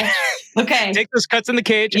right. Yeah. Okay. Take those cuts in the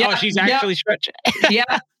cage. Yep, Oh, she's actually stretching.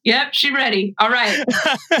 Yep. She's ready. All right.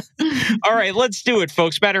 All right. Let's do it,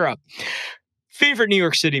 folks. Batter up. Favorite New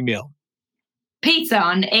York City meal? Pizza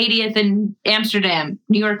on 80th in Amsterdam.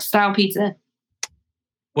 New York style pizza.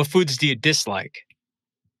 What foods do you dislike?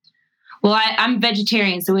 Well, I'm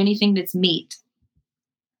vegetarian, so anything that's meat.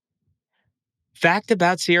 Fact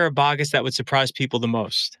about Sierra Boggess that would surprise people the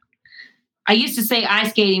most? I used to say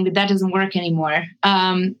ice skating, but that doesn't work anymore.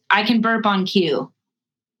 I can burp on cue.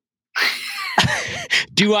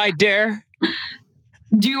 Do I dare?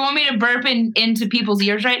 Do you want me to burp into people's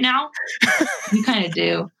ears right now? You kind of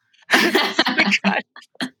do. I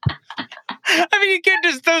mean, you can't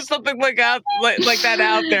just throw something like that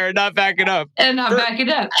out there and not back it up. Back it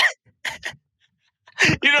up.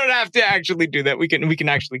 You don't have to actually do that. We can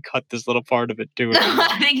actually cut this little part of it too.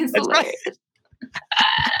 I think it's hilarious.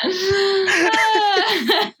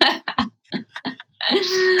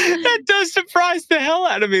 That does surprise the hell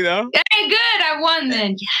out of me, though. Hey, good. I won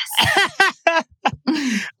then. Yes.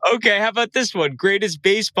 Okay, how about this one? Greatest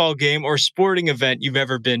baseball game or sporting event you've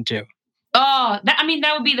ever been to? Oh, that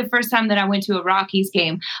would be the first time that I went to a Rockies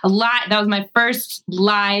game. That was my first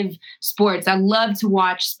live sports. I love to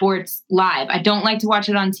watch sports live. I don't like to watch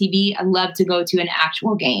it on TV. I love to go to an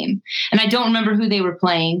actual game. And I don't remember who they were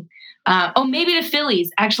playing. Maybe the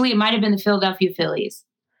Phillies. Actually, it might have been the Philadelphia Phillies.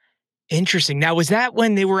 Interesting. Now, was that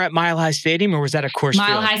when they were at Mile High Stadium or was that a Coors Field?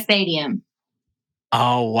 Mile High Stadium.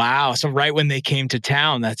 Oh, wow. So right when they came to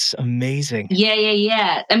town. That's amazing.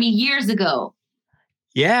 Yeah. I mean, years ago.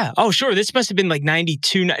 Yeah. Oh, sure. This must have been like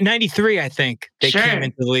 92, 93, I think. They came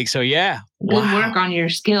into the league. So, yeah. Wow. Good work on your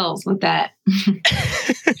skills with that.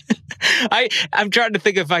 I'm trying to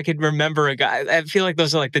think if I could remember a guy. I feel like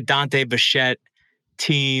those are like the Dante Bichette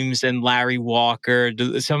teams and Larry Walker.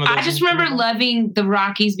 Some of those. I just remember loving the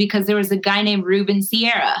Rockies because there was a guy named Ruben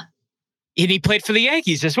Sierra. And he played for the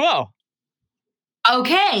Yankees as well.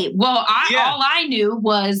 Okay. Well, all I knew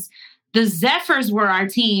was the Zephyrs were our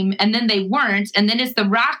team, and then they weren't, and then it's the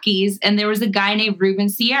Rockies, and there was a guy named Ruben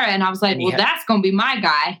Sierra, and I was like, that's going to be my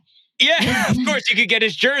guy. Yeah, of course, you could get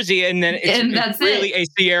his jersey, and then it's really a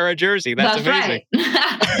Sierra jersey. That's amazing.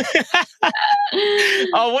 Right.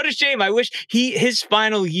 Oh, what a shame. I wish his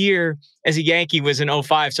final year as a Yankee was in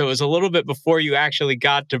 2005, so it was a little bit before you actually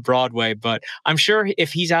got to Broadway, but I'm sure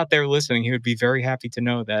if he's out there listening, he would be very happy to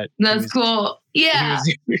know that. That's cool. Yeah,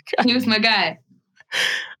 he was my guy.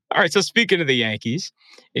 All right, so speaking of the Yankees,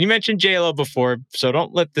 and you mentioned J-Lo before, so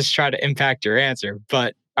don't let this try to impact your answer,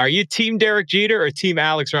 but are you team Derek Jeter or team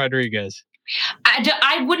Alex Rodriguez?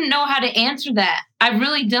 I wouldn't know how to answer that. I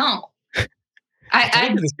really don't. I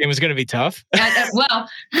told you this game was going to be tough. Well,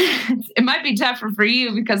 it might be tougher for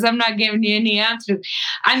you because I'm not giving you any answers.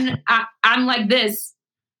 I'm like this.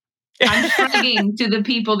 I'm shrugging to the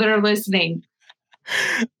people that are listening.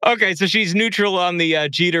 Okay, so she's neutral on the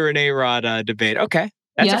Jeter and A-Rod debate. Okay.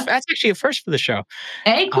 That's actually a first for the show.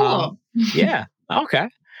 Hey, cool. Yeah. Okay.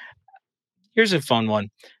 Here's a fun one.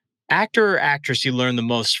 Actor or actress you learn the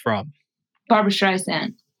most from? Barbra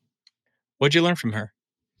Streisand. What'd you learn from her?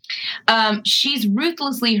 She's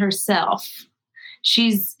ruthlessly herself. She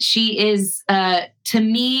is, to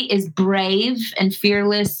me, is brave and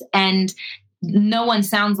fearless, and no one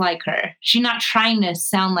sounds like her. She's not trying to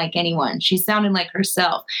sound like anyone. She's sounding like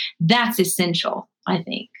herself. That's essential, I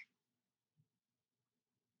think.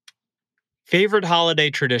 Favorite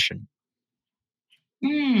holiday tradition?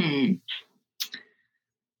 I'm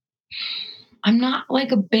not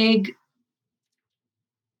like a big,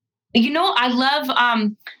 I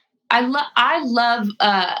love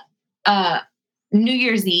New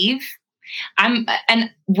Year's Eve. And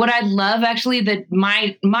what I love actually, that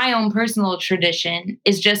my own personal tradition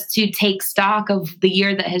is just to take stock of the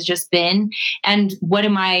year that has just been and what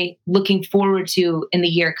am I looking forward to in the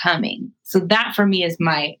year coming. So that for me is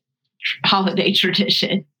my holiday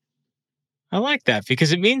tradition. I like that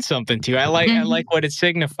because it means something to you. I like what it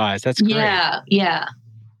signifies. That's great. Yeah.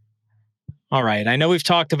 All right. I know we've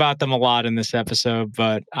talked about them a lot in this episode,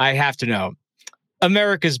 but I have to know.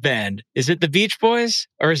 America's band, is it the Beach Boys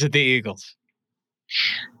or is it the Eagles?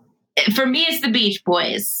 For me, it's the Beach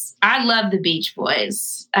Boys. I love the Beach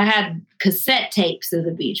Boys. I had cassette tapes of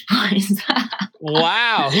the Beach Boys.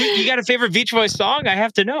 Wow. You got a favorite Beach Boys song? I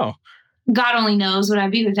have to know. God Only Knows What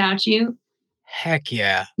I'd Be Without You. Heck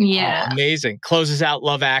yeah. Yeah. Oh, amazing. Closes out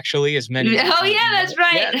Love Actually as many. Oh, yeah, that's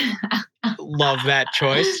right. Yeah. Love that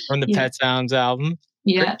choice from the Pet Sounds album.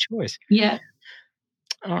 Yeah. Great choice. Yeah.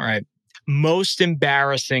 All right. Most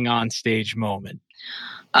embarrassing on stage moment?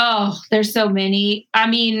 Oh, there's so many. I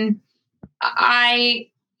mean, I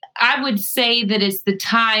would say that it's the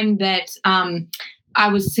time that I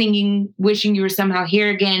was singing Wishing You Were Somehow Here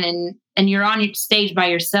Again, and you're on your stage by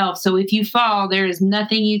yourself. So if you fall, there is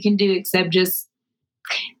nothing you can do except just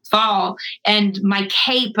fall. And my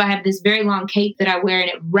cape, I have this very long cape that I wear, and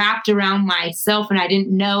it wrapped around myself and I didn't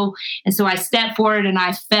know. And so I stepped forward and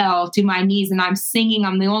I fell to my knees, and I'm singing.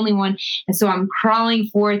 I'm the only one. And so I'm crawling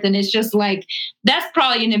forth, and it's just like, that's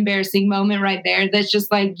probably an embarrassing moment right there. That's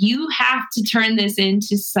just like, you have to turn this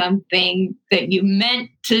into something that you meant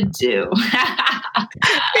to do.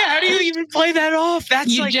 Yeah, how do you even play that off? That's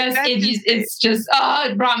it's just,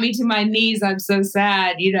 it brought me to my knees. I'm so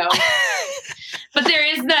sad, But there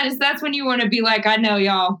is that. That's when you want to be like, I know,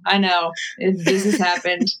 y'all. I know. This has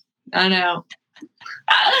happened. I know.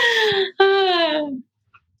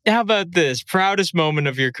 How about this? Proudest moment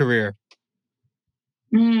of your career?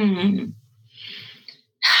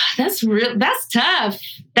 That's real. That's tough.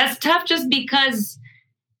 That's tough just because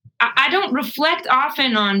I don't reflect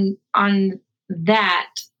often on that.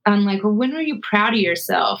 On like, well, when were you proud of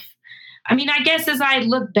yourself? I mean, I guess as I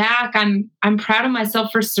look back, I'm proud of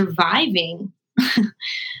myself for surviving.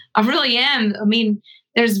 I really am. I mean,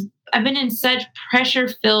 I've been in such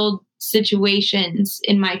pressure-filled situations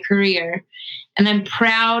in my career, and I'm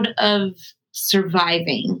proud of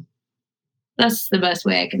surviving. That's the best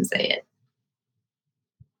way I can say it.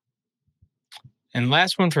 And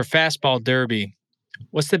last one for Fastball Derby.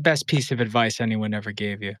 What's the best piece of advice anyone ever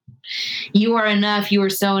gave you? You are enough. You are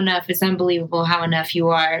so enough. It's unbelievable how enough you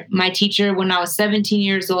are. My teacher, when I was 17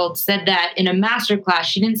 years old, said that in a master class.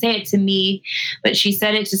 She didn't say it to me, but she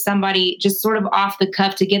said it to somebody just sort of off the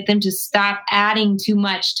cuff to get them to stop adding too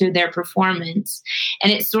much to their performance.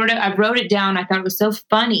 And it sort of, I wrote it down. I thought it was so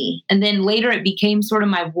funny. And then later it became sort of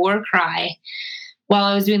my war cry while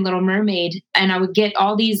I was doing Little Mermaid. And I would get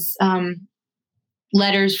all these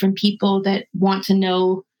letters from people that want to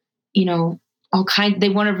know, all kinds. They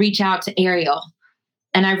want to reach out to Ariel.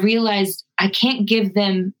 And I realized I can't be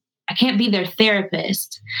their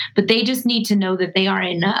therapist, but they just need to know that they are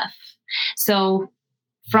enough. So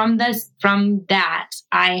from that,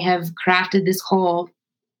 I have crafted this whole,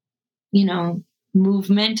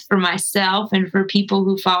 movement for myself and for people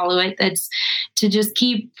who follow it. That's to just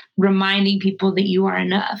keep reminding people that you are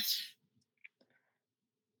enough.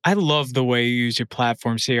 I love the way you use your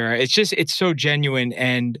platform, Sierra. It's so genuine.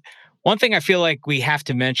 And one thing I feel like we have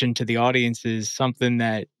to mention to the audience is something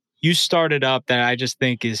that you started up that I just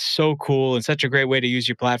think is so cool and such a great way to use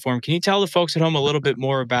your platform. Can you tell the folks at home a little bit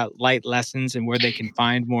more about Light Lessons and where they can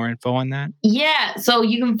find more info on that? Yeah. So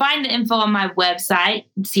you can find the info on my website,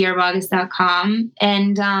 sierraboggess.com.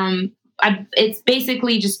 And it's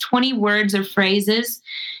basically just 20 words or phrases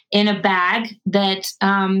in a bag that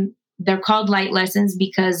they're called Light Lessons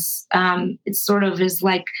because it sort of is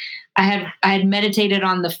like I had meditated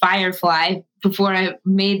on the firefly before I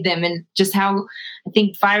made them, and just how I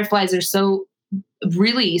think fireflies are so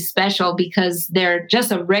really special because they're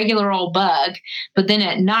just a regular old bug, but then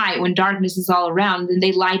at night when darkness is all around, then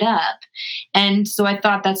they light up. And so I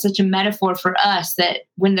thought that's such a metaphor for us that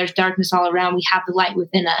when there's darkness all around, we have the light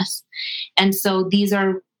within us. And so these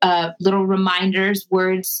are little reminders,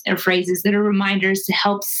 words or phrases that are reminders to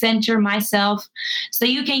help center myself. So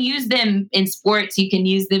you can use them in sports, you can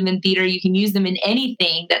use them in theater, you can use them in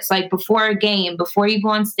anything that's like before a game, before you go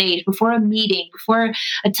on stage, before a meeting, before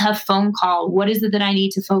a tough phone call. What is it that I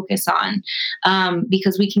need to focus on?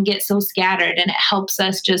 Because we can get so scattered, and it helps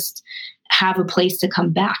us just have a place to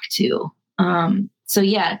come back to. So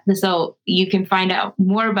you can find out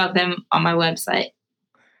more about them on my website.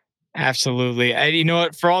 Absolutely. And you know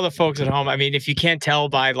what? For all the folks at home, I mean, if you can't tell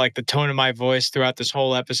by like the tone of my voice throughout this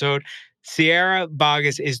whole episode, Sierra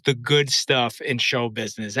Boggess is the good stuff in show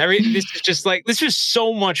business. This was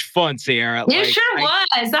so much fun, Sierra. It sure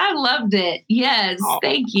was. I loved it. Yes.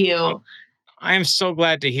 Thank you. I am so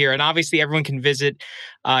glad to hear. And obviously everyone can visit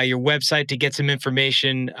your website to get some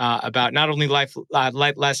information about not only life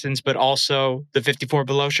lessons, but also the 54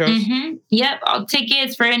 Below shows. Mm-hmm. Yep. All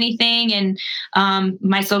tickets for anything, and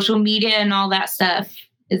my social media and all that stuff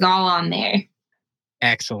is all on there.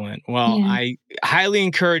 Excellent. Well, yeah. I highly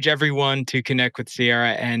encourage everyone to connect with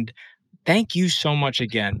Sierra, and thank you so much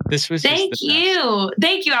again. This was Thank you.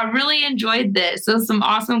 I really enjoyed this. Those some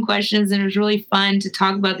awesome questions, and it was really fun to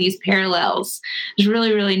talk about these parallels. It was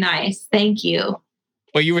really, really nice. Thank you.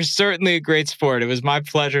 Well, you were certainly a great sport. It was my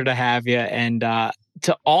pleasure to have you. And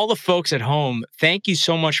to all the folks at home, thank you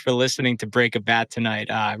so much for listening to Break a Bat tonight.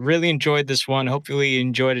 Really enjoyed this one. Hopefully you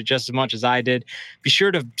enjoyed it just as much as I did. Be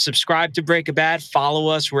sure to subscribe to Break a Bat. Follow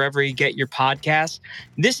us wherever you get your podcasts.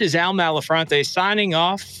 This is Al Malafronte signing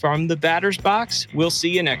off from the Batter's Box. We'll see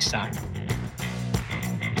you next time.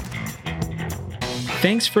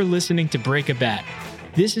 Thanks for listening to Break a Bat.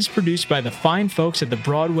 This is produced by the fine folks at the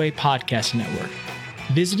Broadway Podcast Network.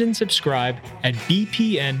 Visit and subscribe at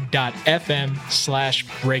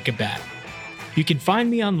bpn.fm/breakabat. You can find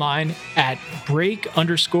me online at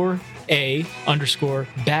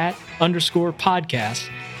break_a_bat_podcast.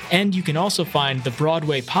 And you can also find the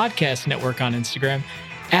Broadway Podcast Network on Instagram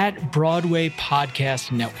at Broadway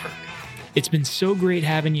Podcast Network. It's been so great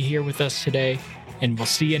having you here with us today, and we'll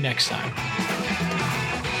see you next time.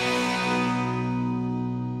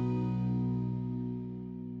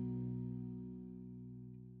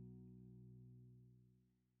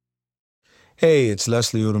 Hey, it's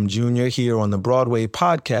Leslie Odom Jr. here on the Broadway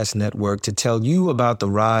Podcast Network to tell you about the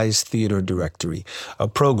Rise Theater Directory, a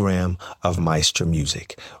program of Maestra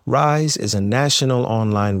Music. Rise is a national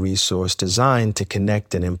online resource designed to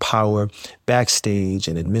connect and empower backstage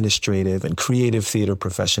and administrative and creative theater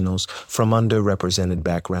professionals from underrepresented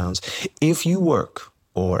backgrounds. If you work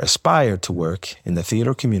or aspire to work in the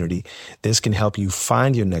theater community, this can help you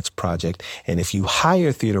find your next project. And if you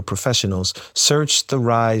hire theater professionals, search the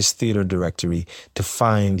Rise Theater Directory to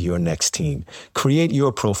find your next team. Create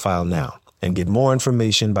your profile now and get more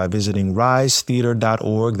information by visiting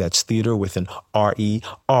risetheater.org. That's theater with an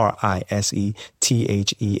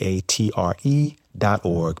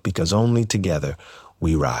RERISETHEATRE.org, because only together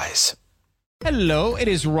we rise. Hello, it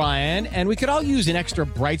is Ryan, and we could all use an extra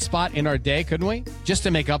bright spot in our day, couldn't we? Just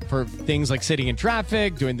to make up for things like sitting in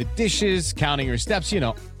traffic, doing the dishes, counting your steps,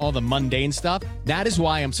 all the mundane stuff. That is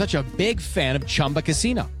why I'm such a big fan of Chumba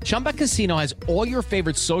Casino. Chumba Casino has all your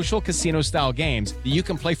favorite social casino-style games that you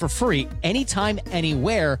can play for free anytime,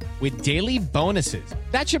 anywhere with daily bonuses.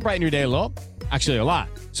 That should brighten your day a little. Actually, a lot.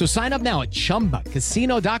 So sign up now at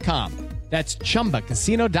ChumbaCasino.com. That's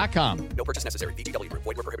ChumbaCasino.com. No purchase necessary. VGW Group.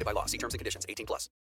 Void where prohibited by law. See terms and conditions. 18+.